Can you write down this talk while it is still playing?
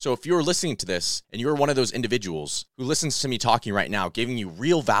So if you're listening to this and you're one of those individuals who listens to me talking right now, giving you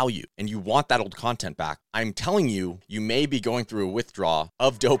real value, and you want that old content back, I'm telling you, you may be going through a withdrawal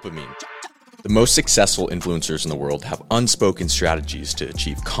of dopamine. The most successful influencers in the world have unspoken strategies to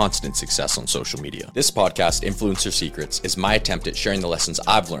achieve constant success on social media. This podcast, Influencer Secrets, is my attempt at sharing the lessons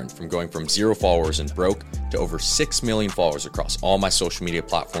I've learned from going from 0 followers and broke to over 6 million followers across all my social media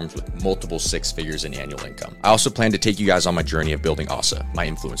platforms with multiple 6 figures in annual income. I also plan to take you guys on my journey of building ASA, my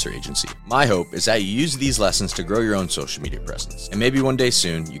influencer agency. My hope is that you use these lessons to grow your own social media presence. And maybe one day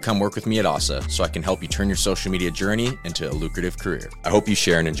soon, you come work with me at ASA so I can help you turn your social media journey into a lucrative career. I hope you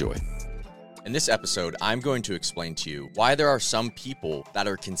share and enjoy. In this episode, I'm going to explain to you why there are some people that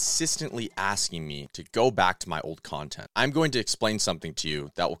are consistently asking me to go back to my old content. I'm going to explain something to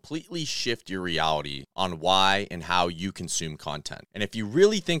you that will completely shift your reality on why and how you consume content. And if you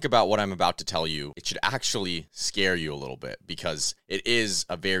really think about what I'm about to tell you, it should actually scare you a little bit because it is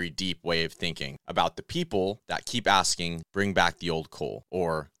a very deep way of thinking about the people that keep asking, bring back the old Cole,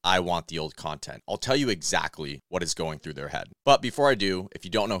 or I want the old content. I'll tell you exactly what is going through their head. But before I do, if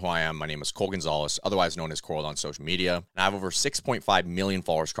you don't know who I am, my name is Cole Gonzalez, otherwise known as Coral on social media, and I have over 6.5 million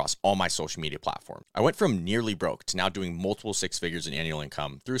followers across all my social media platforms. I went from nearly broke to now doing multiple 6 figures in annual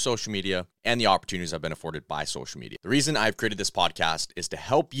income through social media and the opportunities I've been afforded by social media. The reason I've created this podcast is to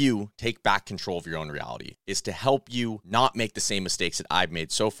help you take back control of your own reality, is to help you not make the same mistakes that I've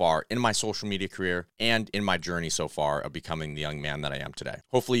made so far in my social media career and in my journey so far of becoming the young man that I am today.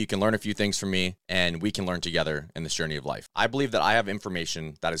 Hopefully you can learn a few things from me and we can learn together in this journey of life. I believe that I have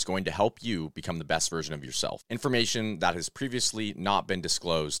information that is going to help you become the best version of yourself. Information that has previously not been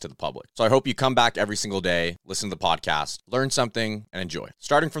disclosed to the public. So I hope you come back every single day, listen to the podcast, learn something, and enjoy.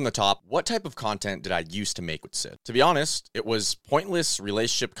 Starting from the top, what type of content did I used to make with Sid? To be honest, it was pointless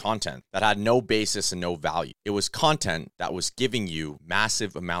relationship content that had no basis and no value. It was content that was giving you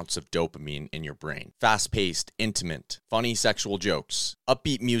massive amounts of dopamine in your brain. Fast-paced, intimate, funny sexual jokes,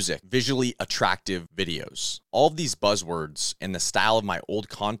 upbeat music, visually attractive videos. All of these buzzwords and the style of my old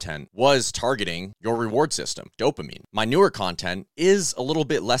content was targeting your reward system, dopamine. My newer content is a little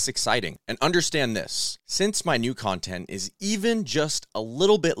bit less exciting. And understand this, since my new content is even just a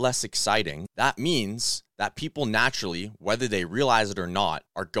little bit less exciting, that means that people naturally, whether they realize it or not,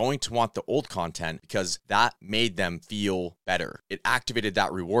 are going to want the old content because that made them feel better. It activated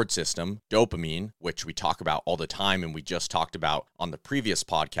that reward system, dopamine, which we talk about all the time and we just talked about on the previous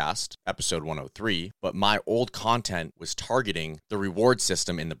podcast, episode 103. But my old content was targeting the reward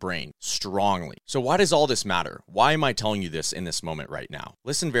system in the brain strongly. So why does all this matter? Why am I telling you this in this moment right now?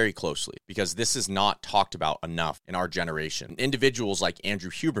 Listen very closely because this is not talked about enough in our generation. Individuals like Andrew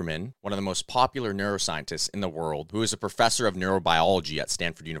Huberman, one of the most popular neuroscientists in the world, who is a professor of neurobiology at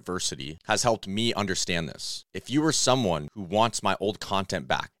Stanford University, has helped me understand this. If you are someone who wants my old content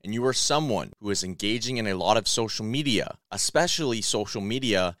back, and you are someone who is engaging in a lot of social media, especially social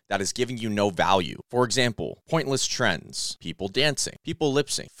media that is giving you no value. For example, pointless trends, people dancing, people lip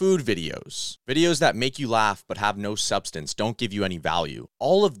sync, food videos, videos that make you laugh but have no substance, don't give you any value.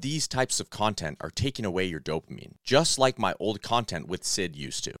 All of these types of content are taking away your dopamine, just like my old content with Sid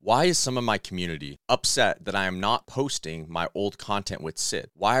used to. Why is some of my community upset that I am not posting my old content with Sid?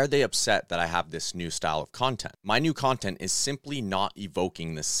 Why are they upset that I have this new style of content? My new content is simply not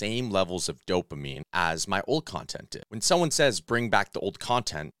evoking the same levels of dopamine as my old content did. When someone says bring back the old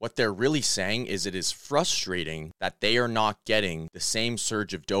content, what they're really saying is it is frustrating that they are not getting the same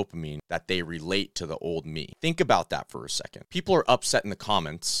surge of dopamine that they relate to the old me. Think about that for a second. People are upset in the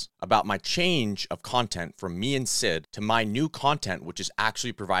comments about my change of content from me and Sid to my new content, which is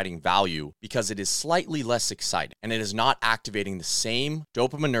actually providing value because it is slightly less exciting and it is not activating the same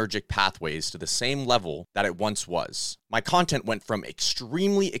dopaminergic pathways to the same level that it once was. My content went from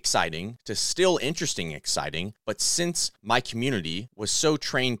extremely exciting to still interesting exciting, but since my community was so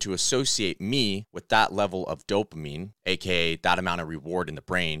trained to associate me with that level of dopamine, aka that amount of reward in the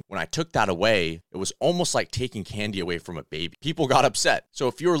brain, when I took that away, it was almost like taking candy away from a baby. People got upset. So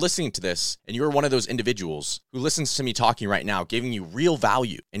if you're listening to this and you're one of those individuals who listens to me talking right now, giving you real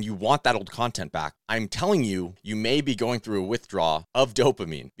value, and you want that old content back, I'm telling you, you may be going through a withdrawal of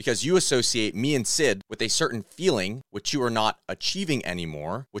dopamine because you associate me and Sid with a certain feeling which you are not achieving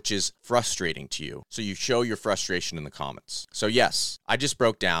anymore, which is frustrating to you. So you show your frustration in the comments. So yes, I just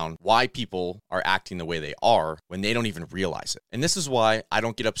broke down why people are acting the way they are when they don't even realize it. And this is why I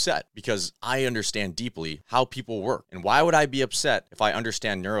don't get upset, because I understand deeply how people work. And why would I be upset if I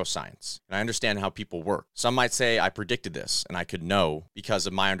understand neuroscience and I understand how people work? Some might say I predicted this and I could know because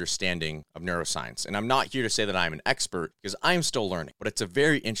of my understanding of neuroscience. And I'm not here to say that I'm an expert because I'm still learning, but it's a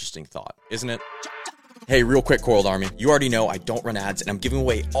very interesting thought, isn't it? Hey, real quick, Coiled Army. You already know I don't run ads, and I'm giving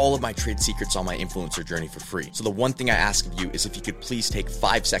away all of my trade secrets on my influencer journey for free. So the one thing I ask of you is if you could please take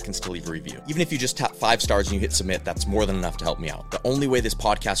 5 seconds to leave a review. Even if you just tap 5 stars and you hit submit, that's more than enough to help me out. The only way this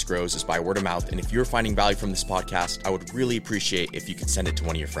podcast grows is by word of mouth, and if you're finding value from this podcast, I would really appreciate if you could send it to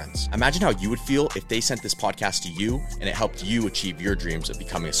one of your friends. Imagine how you would feel if they sent this podcast to you and it helped you achieve your dreams of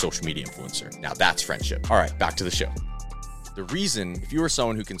becoming a social media influencer. Now that's friendship. All right, back to the show. The reason, if you are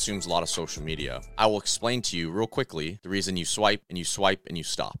someone who consumes a lot of social media, I will explain to you real quickly the reason you swipe and you swipe and you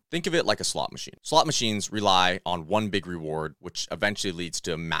stop. Think of it like a slot machine. Slot machines rely on one big reward, which eventually leads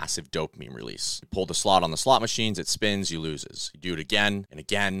to a massive dopamine release. You pull the slot on the slot machines, it spins, you loses. You do it again and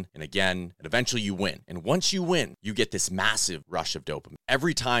again and again, and eventually you win. And once you win, you get this massive rush of dopamine.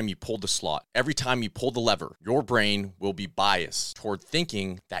 Every time you pull the slot, every time you pull the lever, your brain will be biased toward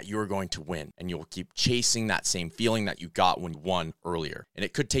thinking that you're going to win, and you'll keep chasing that same feeling that you got when you won earlier. And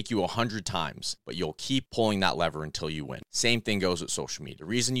it could take you 100 times, but you'll keep pulling that lever until you win. Same thing goes with social media. The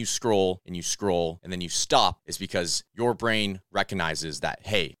reason you scroll and then you stop is because your brain recognizes that,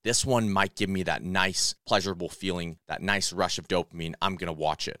 hey, this one might give me that nice, pleasurable feeling, that nice rush of dopamine. I'm going to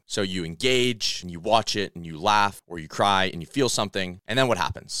watch it. So you engage and you watch it and you laugh or you cry and you feel something. And then what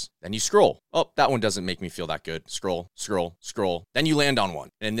happens? Then you scroll. Oh, that one doesn't make me feel that good. Scroll, scroll, scroll. Then you land on one.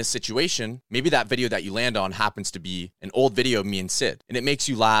 And in this situation, maybe that video that you land on happens to be an old video of me and Sid. And it makes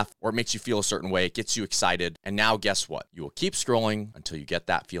you laugh or it makes you feel a certain way. It gets you excited. And now guess what? You will keep scrolling until you get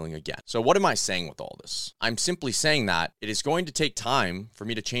that feeling again. So what am I saying with all this? I'm simply saying that it is going to take time for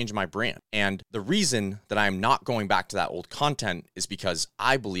me to change my brand. And the reason that I'm not going back to that old content is because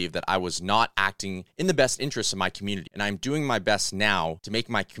I believe that I was not acting in the best interest of my community. And I'm doing my best now to make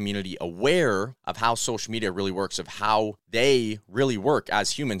my community aware of how social media really works, of how they really work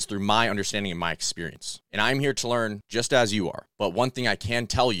as humans through my understanding and my experience. And I'm here to learn just as you are. But one thing I can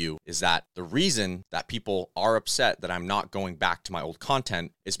tell you is that the reason that people are upset that I'm not going back to my old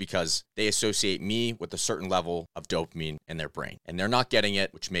content is because they associate me with a certain level of dopamine in their brain. And they're not getting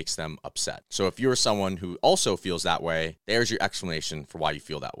it, which makes them upset. So if you're someone who also feels that way, there's your explanation for why you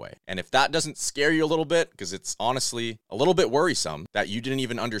feel that way. And if that doesn't scare you a little bit, because it's honestly a little bit worrisome that you didn't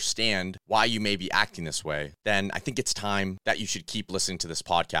even understand why you may be acting this way, then I think it's time that you should keep listening to this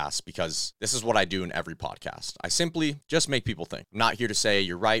podcast, because this is what I do in every podcast. I simply just make people think. I'm not here to say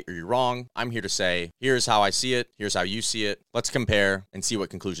you're right or you're wrong. I'm here to say, here's how I see it. Here's how you see it. Let's compare and see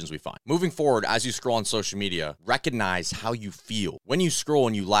what conclusions we find. Moving forward, as you scroll on social media, recognize how you feel. When you scroll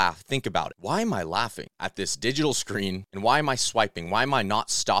and you laugh, think about it. Why am I laughing at this digital screen? And why am I swiping? Why am I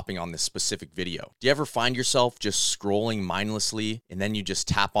not stopping on this specific video? Do you ever find yourself just scrolling mindlessly and then you just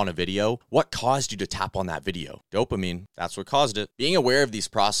tap on a video? What caused you to tap on that video? Dopamine. That's what caused it. Being aware of these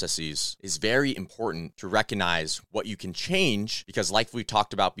processes is very important to recognize what you can change, because like we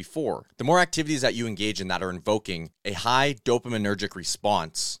talked about before, the more activities that you engage in that are invoking a high dopaminergic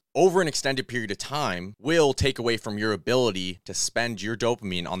response over an extended period of time will take away from your ability to spend your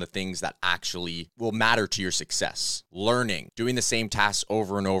dopamine on the things that actually will matter to your success. Learning, doing the same tasks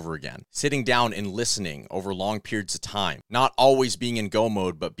over and over again, sitting down and listening over long periods of time, not always being in go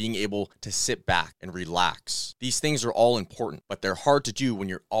mode, but being able to sit back and relax. These things are all important, but they're hard to do when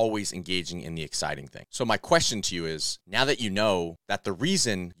you're always engaging in the exciting thing. So my question to you is, now that you know that the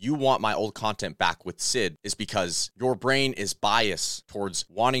reason you want my old content back with Sid is because your brain is biased towards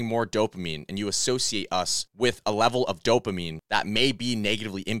wanting more dopamine, and you associate us with a level of dopamine that may be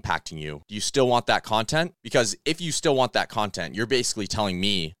negatively impacting you, do you still want that content? Because if you still want that content, you're basically telling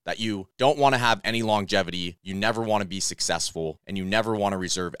me that you don't want to have any longevity, you never want to be successful, and you never want to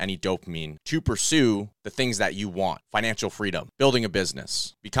reserve any dopamine to pursue the things that you want: financial freedom, building a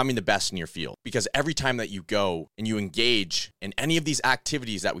business, becoming the best in your field. Because every time that you go and you engage in any of these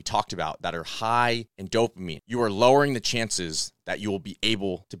activities that we talked about that are high in dopamine, you are lowering the chances that you will be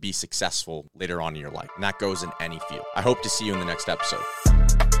able to be successful later on in your life. And that goes in any field. I hope to see you in the next episode.